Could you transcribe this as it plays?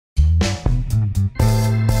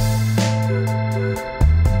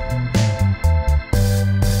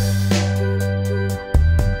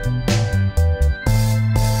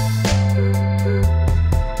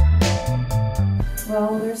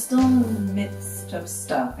shift of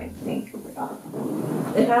stuff, I think.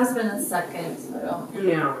 It has been a second, so I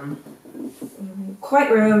don't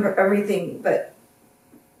quite remember everything, but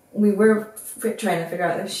we were trying to figure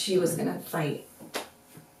out if she was gonna fight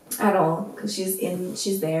at all, because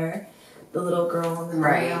she's there, the little girl in the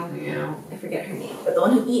background. Yeah. I forget her name, but the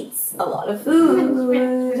one who eats a lot of food.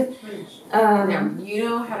 You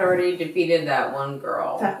know had already defeated that one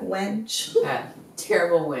girl. That wench. That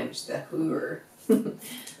terrible wench, the hooer.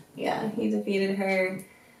 Yeah, he defeated her.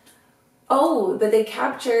 Oh, but they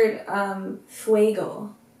captured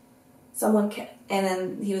Fuego. Someone and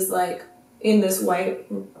then he was like in this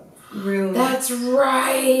white room. That's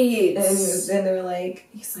right. And they were like,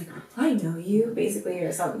 he's like, I know you, basically,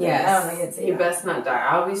 or something. Yes. I don't know. I didn't say He that. best not die.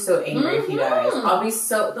 I'll be so angry if he dies. I'll be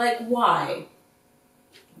so like, why?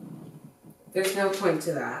 There's no point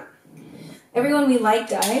to that. Everyone we like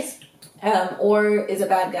dies, or is a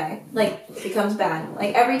bad guy. Like, becomes bad.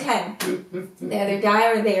 Like, every time. They either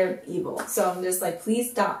die or they're evil. So I'm just like,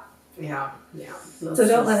 please stop. Yeah. So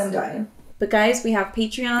don't let him die. But guys, we have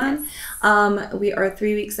Patreon. We are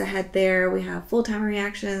 3 weeks ahead there. We have full-time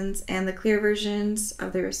reactions and the clear versions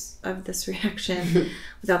of this reaction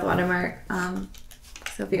without the watermark.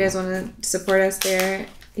 So if you guys want to support us there,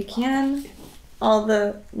 you can. All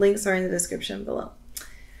the links are in the description below.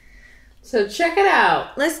 So check it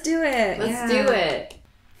out. Let's do it. Let's do it.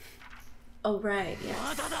 Oh, right.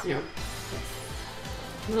 Yeah.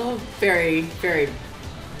 Well, very, very...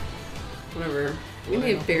 Whatever. We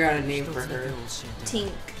need to figure out a name for her.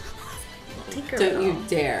 Tinkerbell. Don't you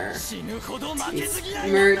dare.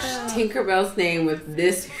 Merge Tinkerbell's name with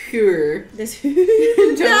this hooer. This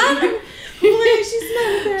hooer.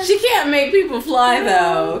 She can't make people fly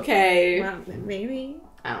though, okay? Well, maybe.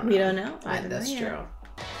 I don't know. We don't know. That's true.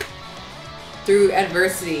 Through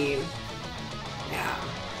adversity. Yeah.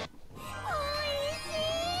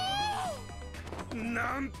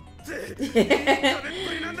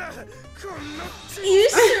 You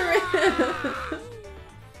sure?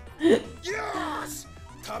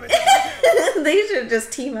 They should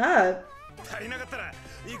just team up.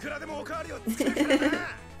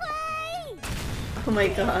 Oh my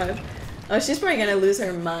god. Oh, she's probably gonna lose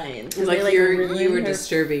her mind. Like, you were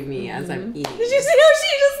disturbing me as I'm eating. Did you see how she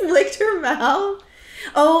just licked her mouth?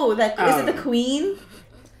 Oh, is it the queen?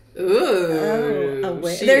 Ooh. Oh, a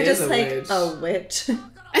witch. She They're is just a like witch. a witch.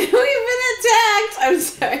 We've been attacked! I'm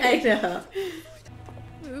sorry. I know.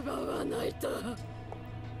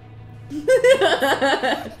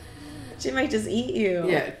 She might just eat you.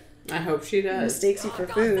 Yeah, I hope she does. Mistakes you for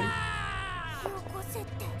food.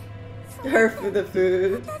 Her for the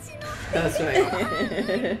food. That's right.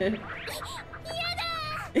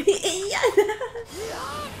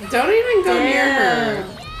 Don't even go near her.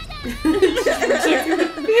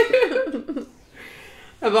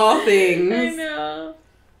 Of all things. I know.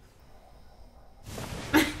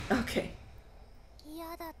 Okay.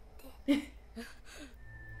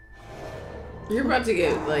 You're about to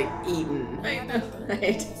get, like, eaten. I know.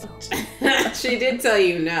 She did tell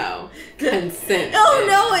you no. Consent. Oh,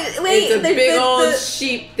 no. Wait. It's a big old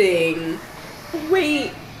sheep thing.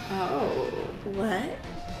 Wait. Oh. What?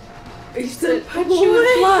 You said punch you with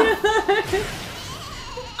fluff.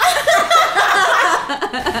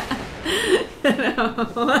 That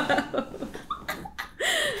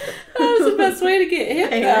was the best way to get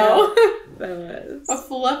hit, though. That was. A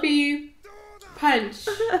fluffy punch.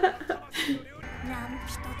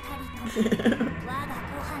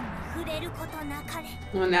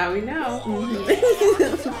 Well, now we know.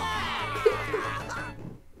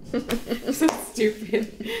 So stupid.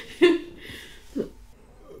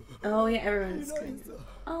 Oh, yeah, everyone's good.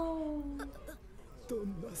 Oh.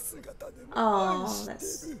 Oh,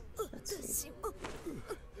 that's sweet.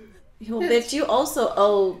 Well, bitch, you also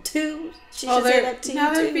owe too. She should say that to you,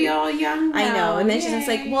 now too. they'd be all young now. I know, and then she's just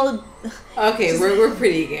like, well... Okay, we're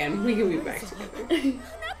pretty again. We can be back together.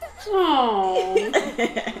 Oh.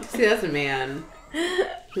 See, that's a man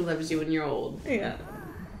who loves you when you're old. Yeah.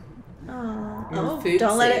 Oh, Food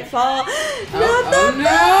don't let safe. it fall. Oh, no!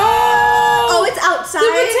 Oh, it's outside.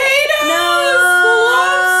 The potatoes! No! The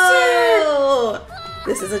lobster!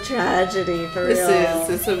 This is a tragedy for real.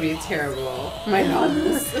 This will be terrible. My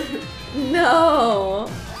goodness. No!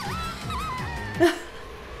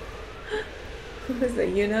 Who is it,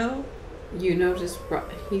 you know? You know, just brought...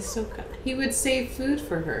 He's so kind. He would save food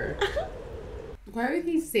for her. Why would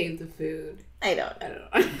he save the food? I don't know.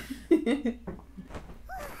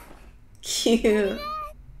 Cute.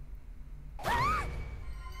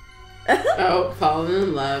 Oh, falling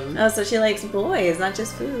in love. Oh, so she likes boys, not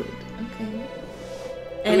just food. Okay.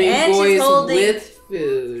 And boys she's holding... with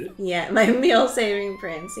food. Yeah, my meal-saving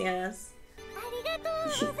prince, yes.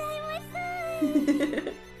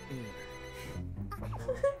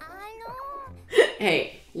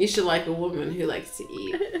 Hey, you should like a woman who likes to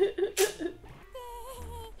eat.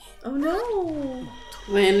 Oh no!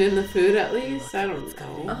 Land in the food at least? I don't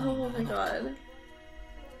know. Oh my god.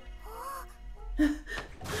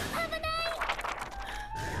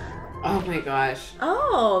 Oh my gosh.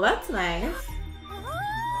 Oh, that's nice.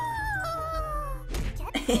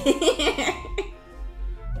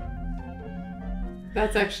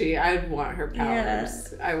 That's actually, I want her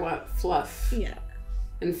powers. Yeah. I want fluff. Yeah.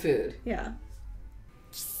 And food. Yeah.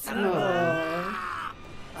 Oh.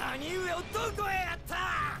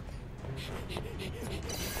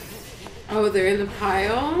 Oh, they're in the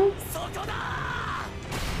pile?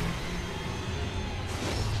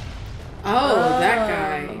 Oh, that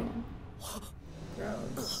guy.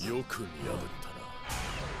 Gross.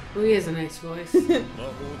 Oh, he has a nice voice.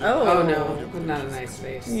 Oh no, not a nice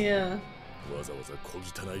face. Yeah.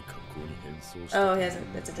 Oh, he has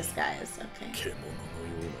it's a disguise. Okay.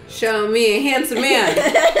 Show me a handsome man.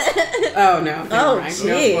 Oh no. Oh jeez.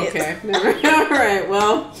 No, okay. Never. All right.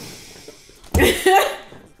 Well.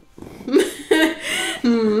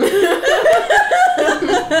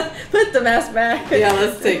 Put the mask back. Yeah,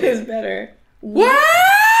 let's take it. It's better.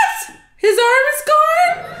 What? His arm is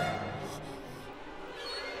gone?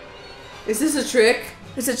 Is this a trick?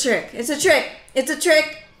 It's a trick. It's a trick. It's a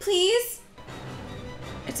trick. Please.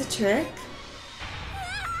 It's a trick.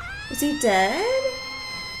 Is he dead?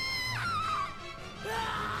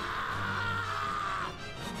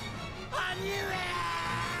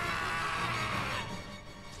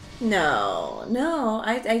 No, no,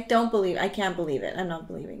 I don't believe. I can't believe it. I'm not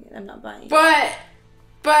believing it. I'm not buying it. But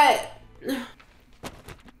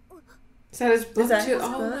is that his book too?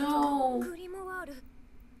 Oh no.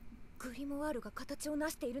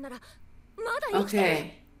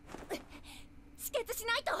 Okay.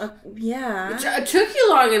 Yeah. It took you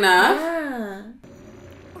long enough. Yeah.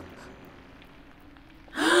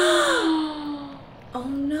 Oh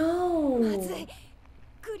no.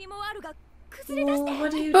 Well,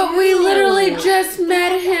 what do you But do? we literally just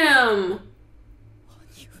met him.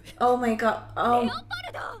 Oh my god. Oh.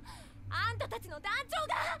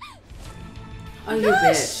 Oh, you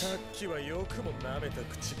bitch.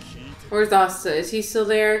 Where's Asta? Is he still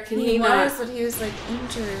there? Can he not? But he was like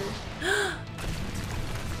injured.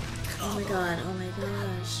 Oh my god. Oh my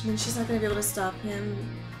gosh. I mean, she's not gonna be able to stop him.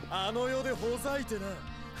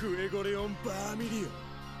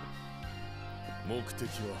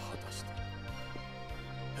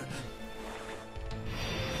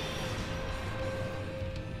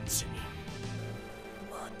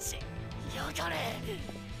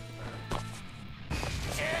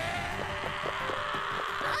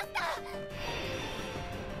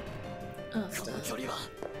 Oh, stop.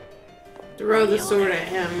 Throw the sword at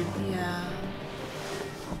him. Yeah.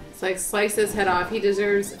 It's like slice his head off. He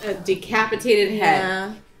deserves a decapitated head.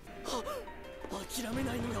 Yeah.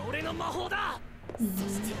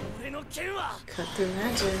 Cut through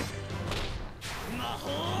magic.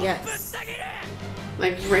 Yes.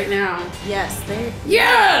 Like right now. Yes, they.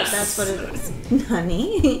 Yes! That's what it is.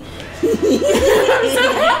 Honey. I'm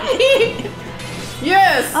so happy!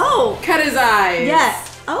 Yes! Oh! Cut his eyes!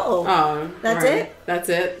 Yes! Oh! Oh. That's right. it? That's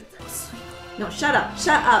it? No, shut up.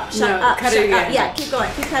 Shut up. Shut No, up. cut shut it up. again. Yeah, keep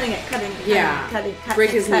going. Keep cutting it. Cutting it. Yeah. Cutting. Break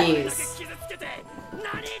his cut. knees.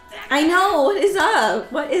 I know. What is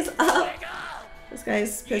up? What is up? This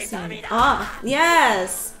guy's pissing me off.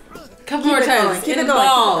 Yes! Couple more times. Keep it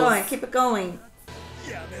balls. going. Keep it going.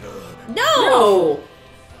 No!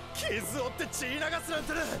 Cut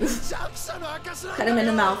him in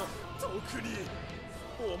the mouth.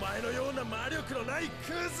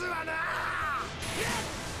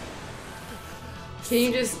 Can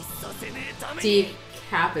you just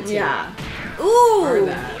decapitate? Yeah. Ooh! Or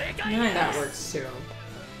that. Nice. That works too.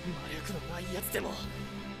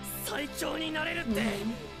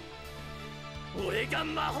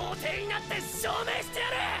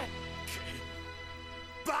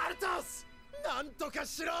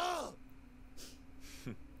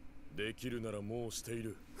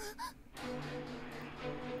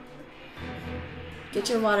 Get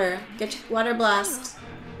your water. Get your water blast.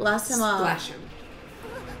 Blast him off. Splash him.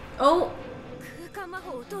 Oh!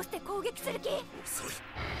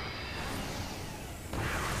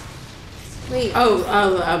 Wait. Oh,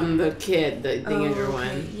 the kid, the younger okay.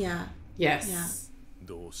 one. Yeah. Yes. Yeah.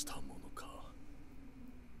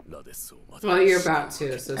 Well, you're about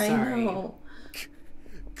to, so sorry. I know.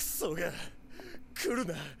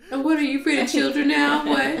 Oh, what, are you afraid of children now?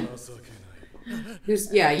 What?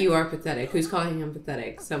 Yeah, you are pathetic. Who's calling him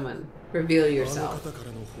pathetic? Someone. Reveal yourself.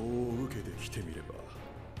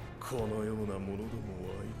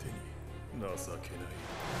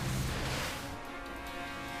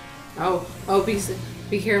 Oh,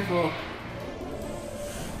 be careful.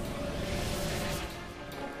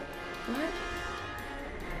 What?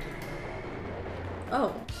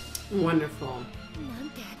 Oh. Wonderful.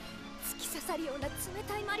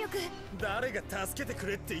 誰が助けてく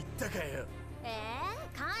れって言ったかよ。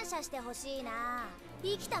感謝してほしいな。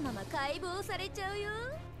生きたまま解剖されちゃうよ。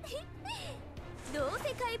どう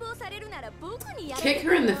せ解剖されるなら僕にやる。Kick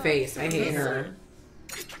her in the face. I hate her.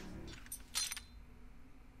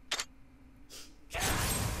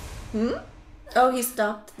 Oh, he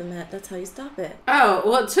stopped the mat. That's how you stop it. Oh,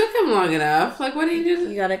 well, it took him long enough. Like, what do you do?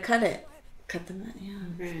 You gotta cut it. Cut the mat, yeah.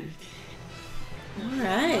 Okay.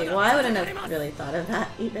 Alright. Well, I wouldn't have really thought of that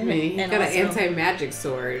either. I mean, he's And got also- an anti-magic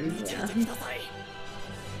sword. Yeah.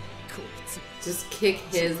 Just kick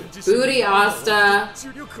his booty, Asta.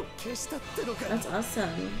 That's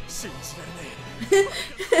awesome.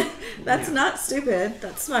 That's not stupid.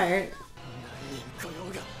 That's smart.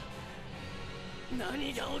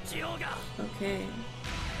 Okay.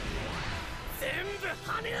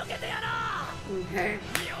 Okay.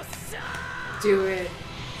 Do it.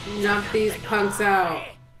 Knock these punks out.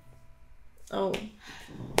 Oh.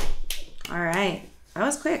 Alright. That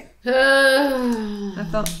was quick. I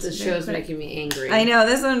felt This show's making me angry. I know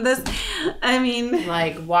I mean,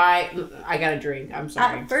 Like, why? I got a drink. I'm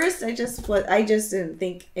sorry. at first I just didn't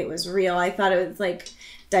think it was real. I thought it was like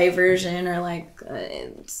diversion or like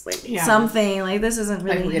it's like something like this isn't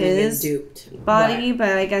really Like we're gonna his get duped. body,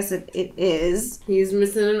 but I guess it is. He's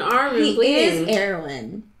missing an arm and He bleeding. is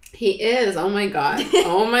Erwin. He is. Oh my god.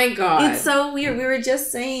 Oh my god. It's so weird. We were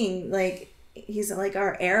just saying like he's like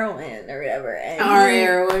our heroine or whatever. And our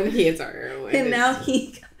heroine. He is our heroine. And now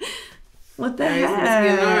he. What the He's heck?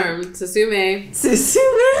 missing an arm.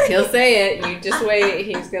 Susume. He'll say it. You just wait.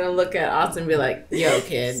 He's gonna look at Austin and be like, "Yo,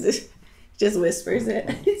 kid." Just whispers it.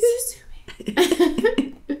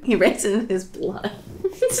 He writes it in his blood.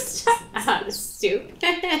 Stupid.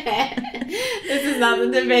 This is not the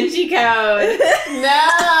Da Vinci Code.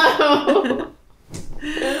 No.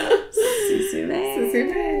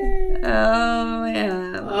 Susume. Oh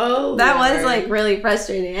yeah. Oh, that was Lord. like really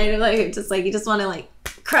frustrating. I like it. Just like you just want to like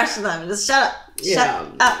crush them. Just shut up. Yeah, Shut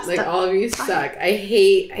up. like Stop. all of you suck. I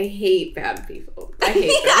hate bad people. I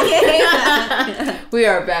hate them. We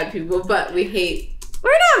are bad people, but we hate.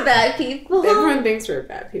 We're not bad people. Everyone thinks we're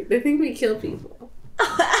bad people. They think we kill people.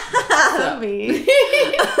 So. Me.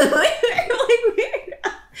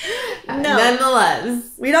 No.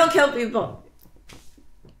 Nonetheless, We don't kill people.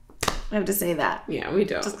 I have to say that. yeah, we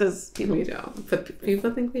don't. Just because people. We don't, but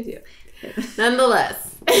people think we do.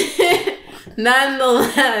 Nonetheless,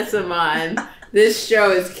 Amon, this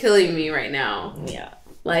show is killing me right now. Yeah.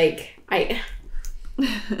 Like,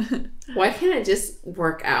 why can't it just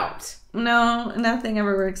work out? No, nothing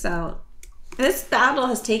ever works out. This battle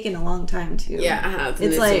has taken a long time too. Yeah, it has. It's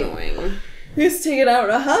It's like- annoying. It's taken I don't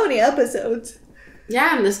know how many episodes.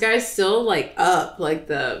 Yeah, and this guy's still like up, like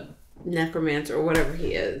the necromancer or whatever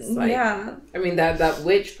he is. Like, Yeah. I mean that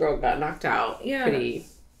witch girl got knocked out. Yeah. Pretty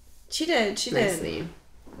She did. nicely.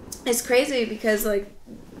 It's crazy because like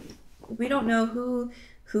we don't know who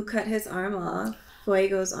cut his arm off,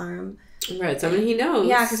 Fuego's arm. Right, someone he knows.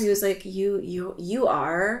 Yeah, because he was like, you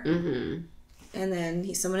are, Mm-hmm. and then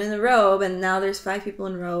he's someone in the robe, and now there's 5 people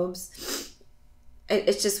in robes.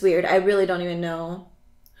 It's just weird. I really don't even know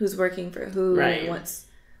who's working for who. Right. And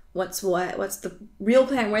what's the real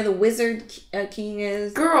plan? Where the wizard king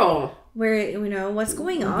is? Girl, Where what's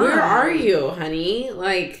going on? where are you, honey?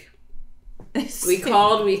 Like, we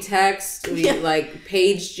called, we text, we like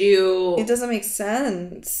paged you. It doesn't make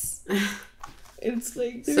sense. It's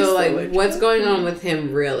like So like, what's going on with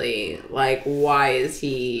him really? Like, why is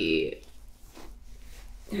he?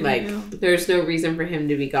 Like, there's no reason for him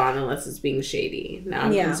to be gone unless it's being shady. Now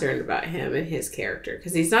I'm concerned about him and his character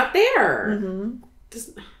because he's not there.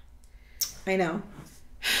 Mm-hmm. I know.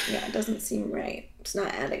 Yeah, it doesn't seem right. It's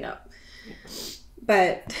not adding up.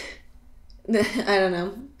 But I don't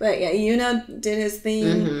know. But yeah, Yuna did his thing.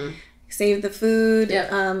 Mm-hmm. Saved the food.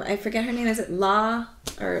 Yep. I forget her name. Is it La?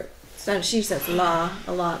 Or she says La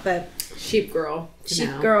a lot, but Sheep girl. Sheep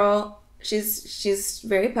now. Girl. She's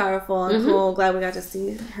very powerful and cool. Glad we got to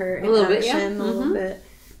see her in A little action bit, yeah. a little bit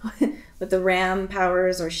with the ram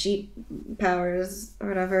powers or sheep powers or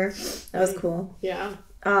whatever. That was cool. Yeah.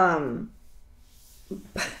 But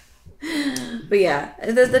yeah,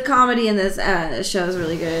 the comedy in this show is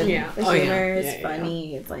really good. Yeah. The Oh, yeah. humor is Yeah, yeah,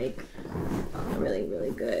 funny. It's like really,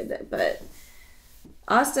 really good. But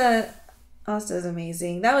Asta is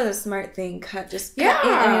amazing. That was a smart thing. Just cut. Yeah.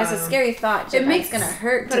 I mean, it's a scary thought. It makes gonna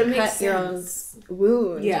hurt to cut your own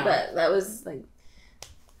wound. Yeah. But that was like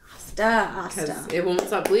Asta. It won't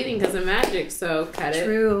stop bleeding because of magic. So cut it.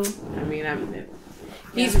 True. I mean,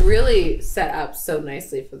 he's really set up so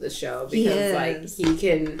nicely for the show because like he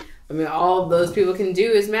can. I mean, all those people can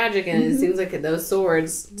do is magic, and it seems like those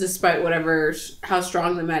swords, despite how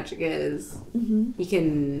strong the magic is, he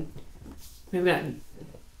can maybe not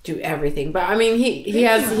do everything, but I mean he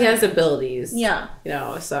has abilities. Yeah. You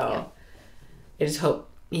know, so I just hope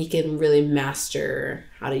he can really master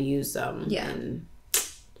how to use them. Yeah.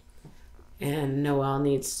 And Noelle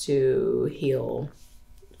needs to heal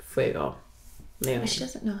Fuego. But she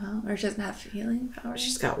doesn't know how, or she doesn't have healing power.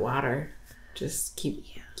 She's got water. Just keep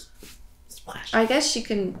splashing. I guess she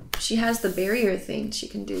can. She has the barrier thing. She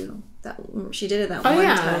can do that. She did it that one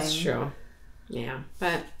time. That's true. Yeah,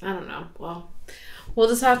 but I don't know. Well, we'll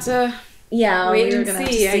just have to wait and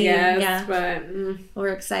see, I guess. Yeah. But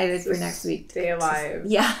we're excited for next week. Stay alive.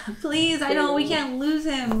 Yeah, please. I know we can't lose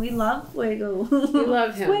him. We love Fuego. We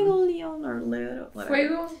love him. Fuego Leon or Leo.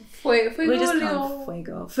 Fuego we just call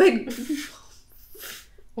him Fuego.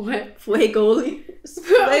 What? Fuego Leo.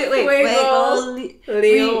 Wait.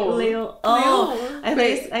 Leo. Oh,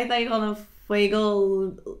 I thought you called him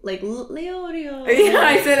Fuego, like Leo. Yeah,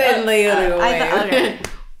 I said it in Leo. Okay.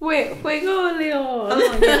 Wait, Fuego Leo.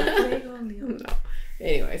 Oh, yeah, Fuego Leo. No.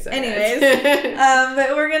 Anyways,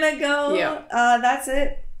 but we're gonna go. Yeah. That's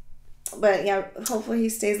it. But yeah, hopefully he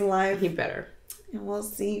stays alive. He better. And we'll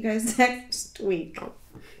see you guys next week.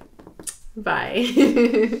 Bye.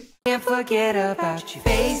 Can't forget about your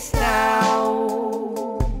face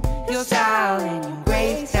now, your style and your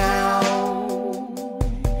grace now.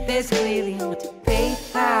 There's clearly no debate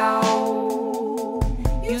now.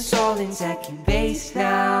 You're in second base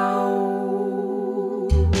now.